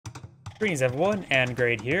Greetings everyone, and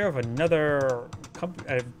Grade here of another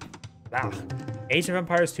Age of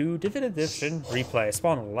Empires 2 Definitive Edition replay.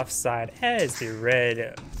 Spawn on the left side as the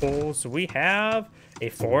red poles. We have a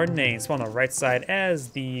foreign name. Spawn on the right side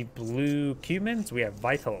as the blue Cumans. We have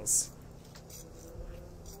Vitals.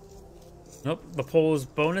 Nope, the poles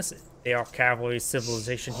bonus. They are cavalry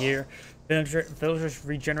civilization here. Villagers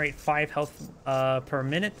regenerate 5 health per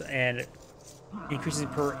minute and increases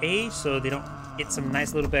per age, so they don't get some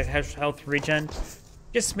nice little bit of health regen.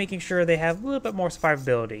 Just making sure they have a little bit more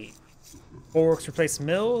survivability. Bulwarks replace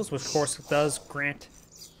mills, which of course does grant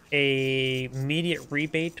a immediate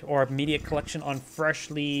rebate or immediate collection on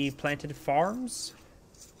freshly planted farms,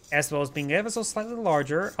 as well as being ever so slightly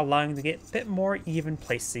larger, allowing to get a bit more even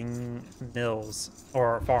placing mills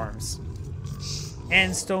or farms.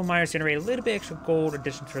 And stone miners generate a little bit extra gold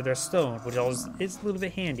addition to their stone, which is a little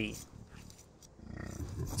bit handy.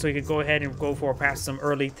 So you could go ahead and go for perhaps some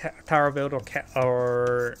early tower build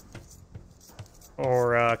or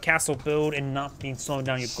castle build and not being slowing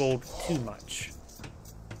down your gold too much.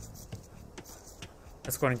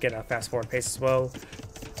 Let's go ahead and get a fast forward pace as well.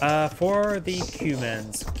 For the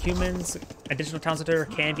Cumans, additional town center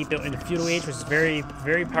can be built in the feudal age, which is very,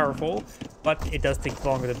 very powerful, but it does take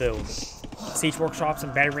longer to build. Siege workshops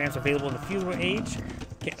and battery rams available in the feudal age.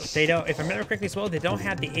 They don't, if I remember correctly as well, they don't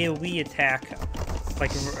have the AoE attack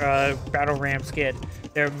like battle rams get.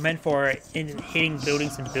 They're meant for hitting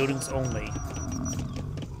buildings and buildings only.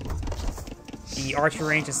 The archer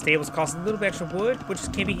range and stables cost a little bit extra wood, which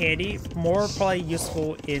can be handy. More probably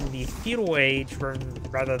useful in the feudal age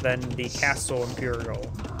rather than the castle imperial.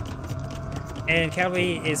 And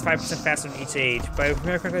cavalry is 5% faster in each age, but if I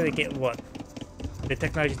remember correctly, they get what? The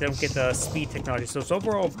technology, they don't get the speed technology, so it's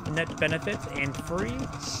overall net benefit and free,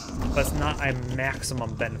 but it's not a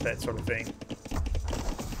maximum benefit sort of thing.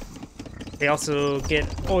 They also get,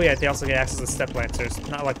 oh yeah, they also get access to step lancers.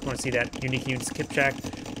 Not like you want to see that unique unit skip check.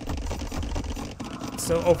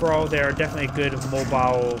 So overall, they're definitely a good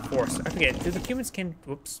mobile force. I forget, do the Cumans can,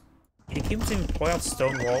 whoops, can the Cumans even pull out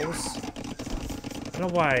stone walls? I don't know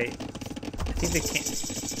why. I think they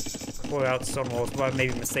can't pull out stone walls, but I may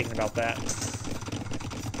be mistaken about that.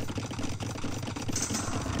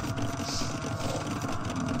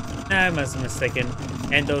 I must be mistaken.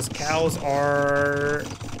 And those cows are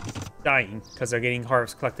dying because they're getting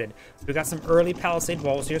harvest collected. We got some early palisade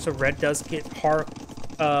walls here, so red does get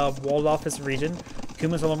walled off this region.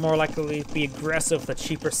 Cumans are more likely to be aggressive with the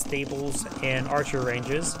cheaper stables and archer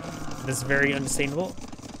ranges. This is very unsustainable.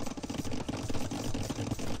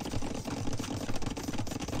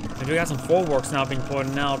 And we got some bulwarks now being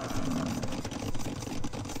pointed out,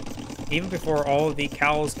 even before all of the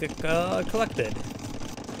cows get collected.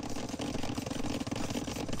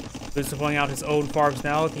 This is pulling out his own farms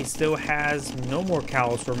now. He still has no more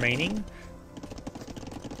cows remaining.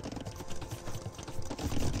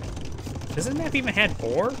 Does this map even have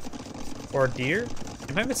boar? Or deer?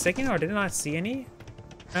 Am I mistaken, or did I not see any?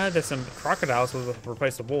 There's some crocodiles to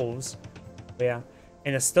replace the wolves. But yeah.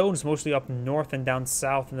 And the stone is mostly up north and down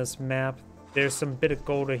south in this map. There's some bit of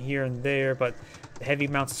gold here and there, but the heavy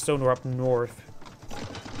amounts of stone are up north.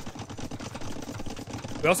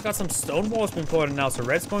 We also got some stone walls being put in now, so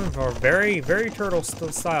red's going for a very, very turtle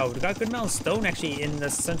style. We got a good amount of stone actually in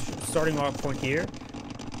the central starting point here,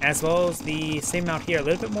 as well as the same amount here. A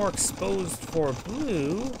little bit more exposed for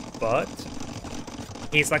blue, but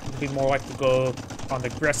he's likely to be more likely to go on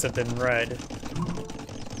the aggressive than red.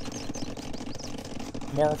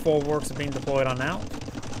 More bulwarks are being deployed on out.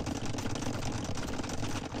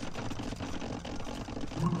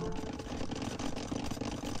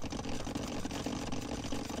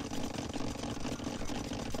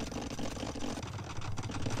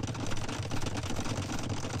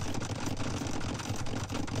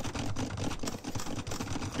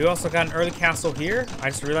 We also got an early castle here. I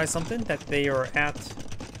just realized something, that they are at...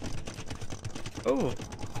 Oh.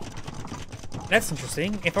 That's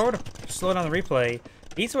interesting. If I were to slow down the replay,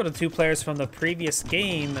 these were the 2 players from the previous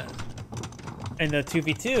game in the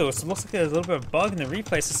 2v2. So it looks like there's a little bit of a bug in the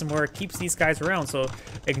replay system where it keeps these guys around. So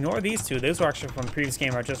ignore these 2. Those were actually from the previous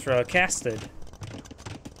game I just casted.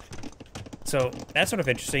 So that's sort of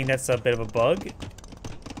interesting. That's a bit of a bug.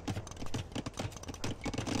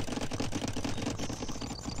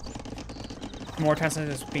 More time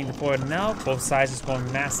centers being deployed now. Both sides is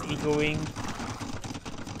going mass echoing.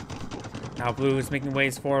 Now blue is making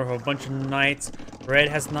ways forward for a bunch of knights. Red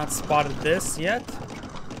has not spotted this yet.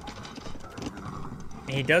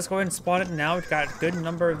 And he does go ahead and spot it now. We've got a good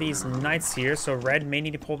number of these knights here, so red may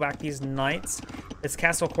need to pull back these knights. This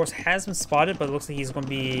castle, of course, has been spotted, but it looks like he's going to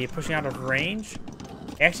be pushing out of range.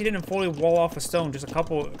 It actually didn't fully wall off with stone, just a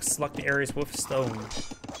couple select areas with stone.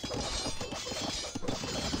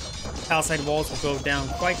 Palisade walls will go down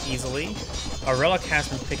quite easily. A relic has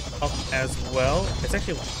been picked up as well. It's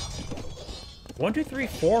actually 1, 2, 3,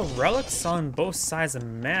 4 relics on both sides of the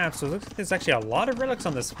map, so it looks like there's actually a lot of relics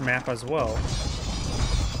on this map as well.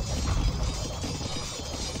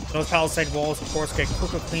 Those palisade walls, of course, get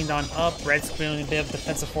quickly cleaned on up. Red's clearly a bit of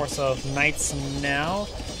defensive force of knights now.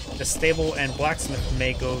 The stable and blacksmith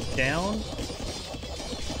may go down.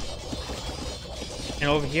 And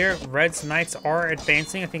over here, Red's knights are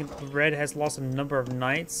advancing. I think Red has lost a number of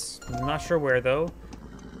knights. I'm not sure where, though.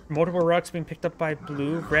 Multiple relics being picked up by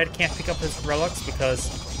Blue. Red can't pick up his relics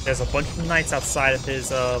because there's a bunch of knights outside of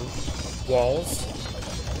his walls.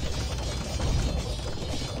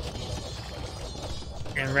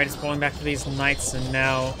 And Red is pulling back to these knights, and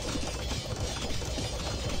now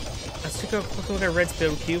let's take a quick look at Red's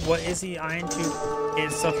build queue. What is he eyeing to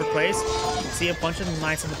get stuff replaced? See a bunch of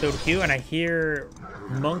knights in the build queue, and I hear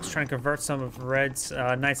monks trying to convert some of Red's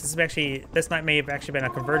knights. This knight may have actually been a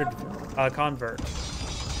converted convert.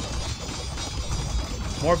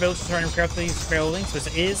 More villagers trying to repair these buildings.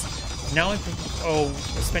 This is not only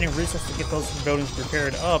spending resources to get those buildings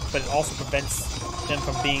repaired up, but it also prevents them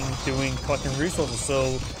from collecting resources.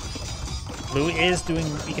 So Blue is doing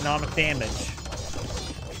economic damage.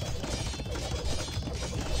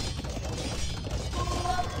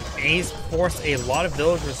 And he's forced a lot of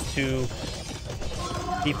villagers to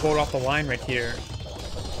be pulled off the line right here.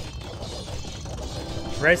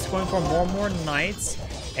 Red's going for more and more knights,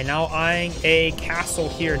 and now eyeing a castle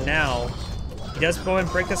here now. He does go and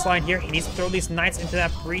break this line here. He needs to throw these knights into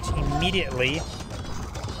that breach immediately.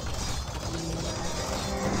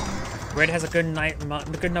 Red has a good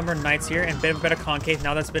number of knights here, and a bit of a better concave.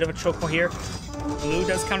 Now that's a bit of a chokehold here. Blue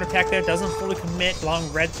does counterattack there, doesn't fully commit,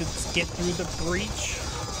 allowing Red to get through the breach.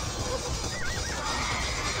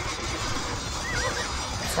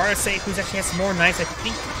 It's hard to say who's actually has more knights. I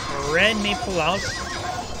think Red may pull out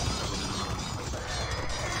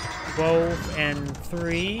 12 and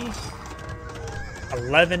 3.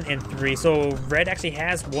 11 and 3. So Red actually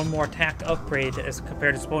has one more attack upgrade as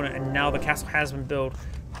compared to his opponent, and now the castle has been built.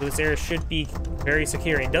 So this area should be very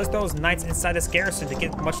secure. It does those knights inside this garrison to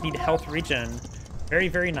get much needed health regen. Very,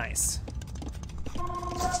 very nice.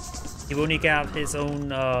 He will need to get out his own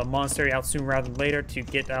monastery out soon rather than later to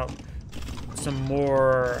get out some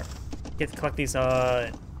more, collect these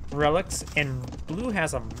relics. And Blue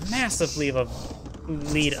has a massive lead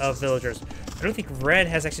of villagers. I don't think Red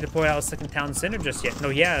has actually deployed out a second town center just yet. No,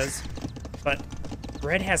 he has. But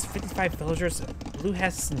Red has 55 villagers. Blue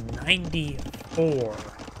has 94.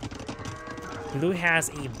 Blue has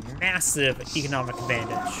a massive economic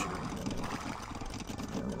advantage.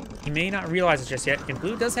 He may not realize it just yet. And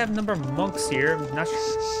Blue does have a number of monks here. I'm not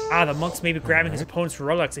sure. The monks may be grabbing his opponent's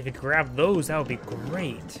relics. If he grab those, that would be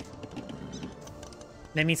great.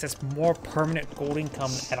 That means that's more permanent gold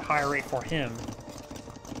income at a higher rate for him.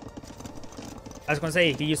 I was going to say,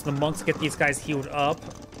 he could use the monks to get these guys healed up,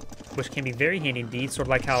 which can be very handy indeed, sort of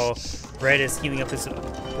like how Red is healing up his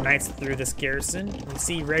knights through this garrison. We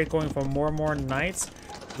see Red going for more and more knights.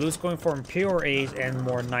 Blue's going for Imperial Age and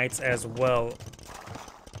more knights as well.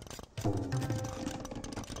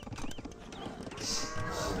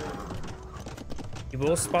 He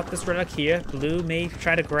will spot this relic here. Blue may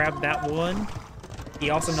try to grab that one. He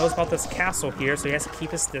also knows about this castle here, so he has to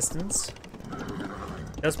keep his distance.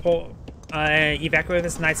 Does pull... evacuate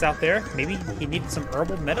his knights out there. Maybe he needed some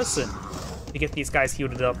herbal medicine to get these guys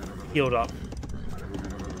healed up.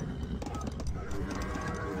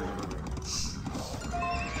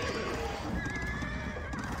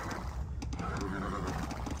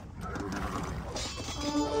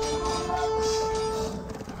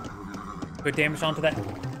 Good damage onto that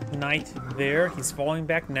knight there. He's falling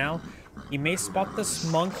back now. He may spot this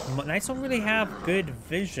monk. Knights don't really have good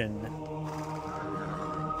vision.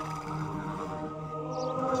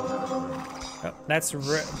 Oh, that's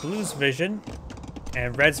Blue's vision,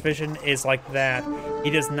 and Red's vision is like that. He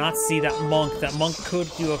does not see that monk. That monk could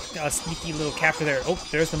do a sneaky little capture there. Oh,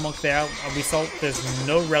 there's the monk there. We saw there's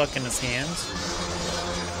no relic in his hands.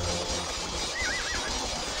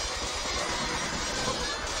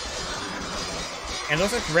 And it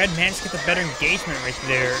looks like Red managed to get the better engagement right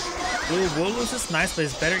there. Blue will lose his knights, but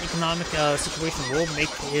his better economic situation will make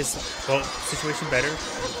his situation better.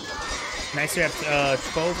 Knights here have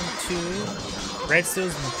 12 and 2. Red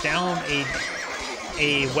still's down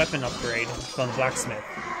a weapon upgrade from the blacksmith.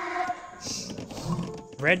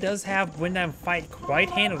 Red does have win that fight quite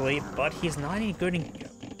handily, but he's not in a good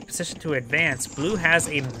position to advance. Blue has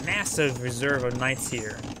a massive reserve of knights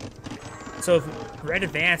here. So if red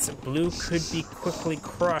advance, blue could be quickly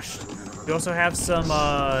crushed. We also have some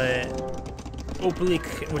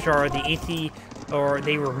oblique, which are the anti, or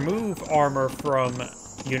they remove armor from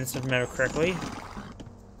units, if I remember correctly.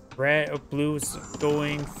 Blue's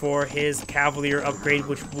going for his Cavalier upgrade,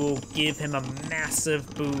 which will give him a massive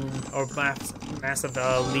boon, or massive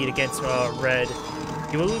lead against red.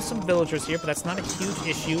 He will lose some villagers here, but that's not a huge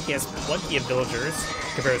issue. He has plenty of villagers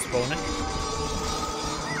compared to his opponent.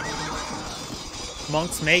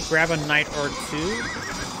 Monks may grab a knight or two.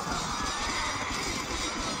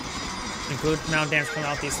 Include amount of damage coming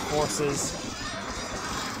out these forces.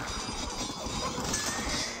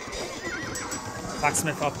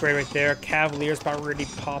 Blacksmith upgrade right there. Cavalier's about ready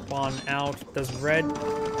to pop on out. Does red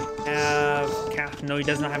have... No, he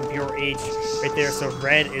does not have pure H right there, so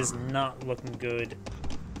red is not looking good.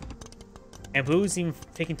 And blue's even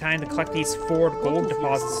taking time to collect these 4 gold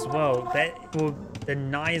deposits as well. That will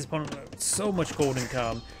deny his opponent so much gold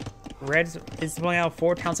income. Red is pulling out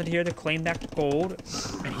 4 towns here to claim that gold.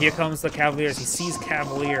 And here comes the Cavaliers. He sees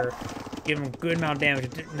Cavalier. Give him a good amount of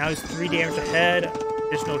damage. Now he's 3 damage ahead.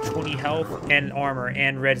 Additional 20 health and armor.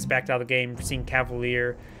 And red is backed out of the game. Seeing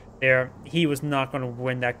Cavalier there. He was not going to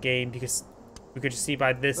win that game because we could just see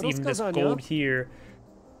by this, even this gold here.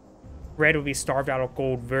 Red will be starved out of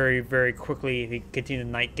gold very, very quickly if he continues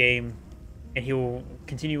the night game. And he will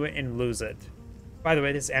continue it and lose it. By the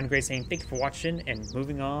way, this is Adam Gray saying thank you for watching and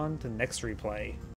moving on to the next replay.